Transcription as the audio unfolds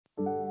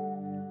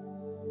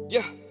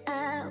Yeah.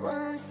 I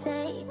won't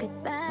say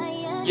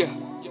goodbye. Yeah.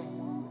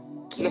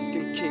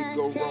 Nothing can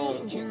go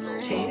wrong.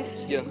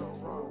 Yeah.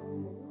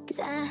 Cause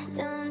I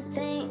don't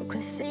think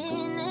we're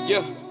finished.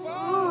 Yeah.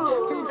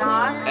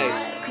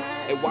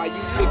 Hey, why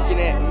you looking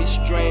at me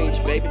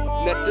strange, baby?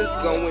 Nothing's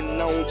going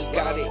on, just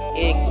got an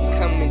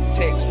incoming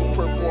text with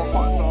purple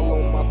hearts all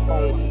on my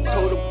phone.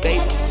 Told her,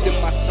 baby,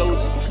 them my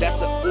soldiers,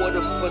 that's an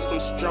order for some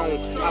strong.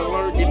 I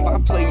learned if I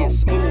play it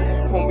smooth,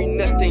 homie,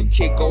 nothing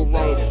can go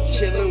wrong.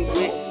 Chillin'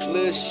 with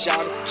Lil'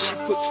 Shawty, she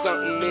put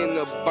something in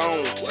her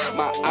bone.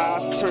 My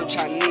eyes turned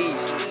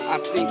Chinese, I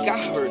think I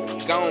heard her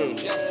gone.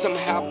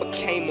 Somehow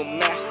became a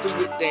master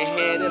with the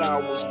hand that I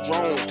was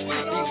drawn.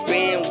 These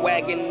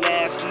bandwagon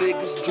ass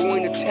niggas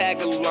join the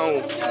tag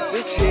along.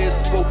 This here's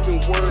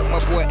spoken word, my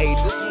boy, ayy,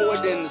 this more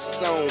than a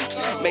song.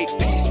 Make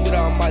peace with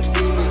all my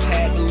demons,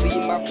 had to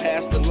leave my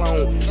past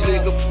alone.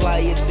 Nigga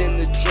flyer than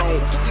the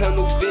drone,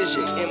 tunnel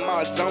vision in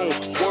my zone.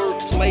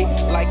 Wordplay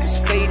like a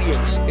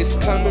stadium, it's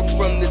coming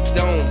from the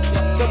dome.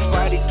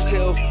 Somebody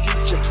tell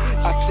Future,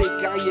 I think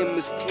I am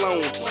his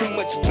clone. Too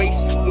much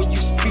bass when you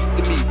speak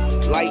to me,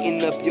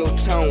 lighten up your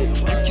tone.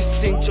 You can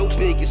send your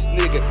biggest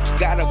nigga,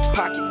 got a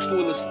pocket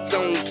full of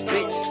stones.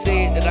 Bitch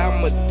said that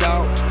I'm a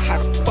dog,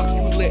 how the fuck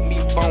you let me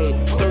bone?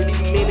 30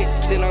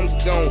 minutes and I'm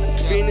gone,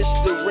 finish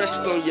the rest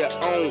on your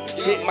own.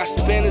 Hit my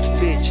Spanish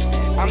bitch,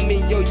 I'm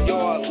in your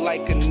yard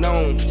like a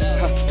gnome.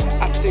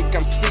 I think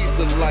I'm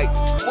Caesar like,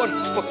 what the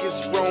fuck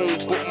is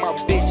wrong? But my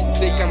bitch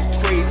think I'm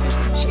crazy,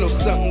 she know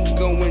something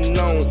going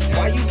on.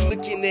 Why you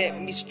looking at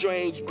me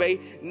strange, babe?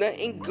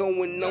 Nothing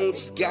going on,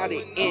 just got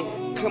it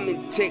in.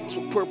 Coming text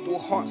with purple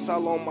hearts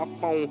all on my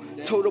phone.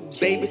 Told her,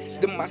 baby,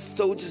 them my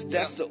soldiers,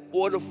 that's the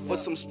order for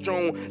some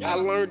strong. I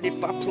learned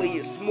if I play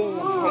it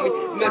smooth,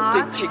 homie,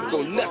 nothing can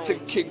go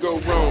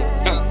wrong.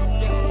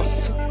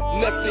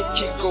 Nothing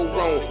can go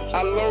wrong.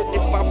 I learned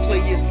if I play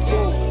it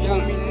smooth,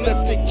 homie,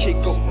 nothing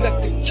can go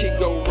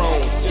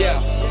wrong. Yeah.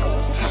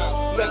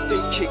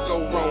 Nothing can go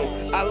wrong.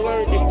 I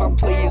learned if I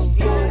play it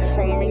smooth,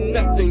 homie,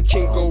 nothing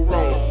can go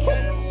wrong.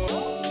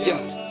 Yeah.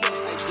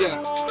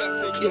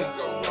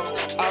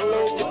 I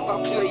learned if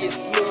I play it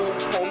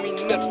smooth,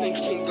 homie, nothing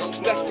can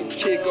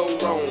go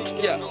wrong.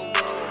 Yeah.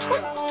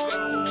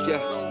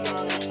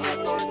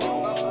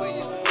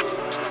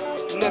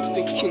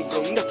 Nothing can go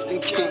wrong.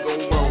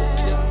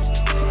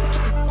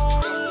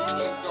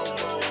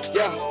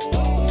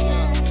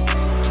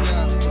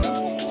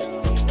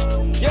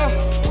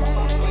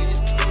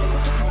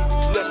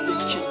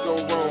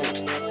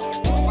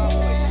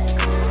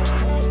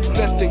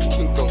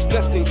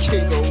 Nothing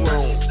can go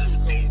wrong.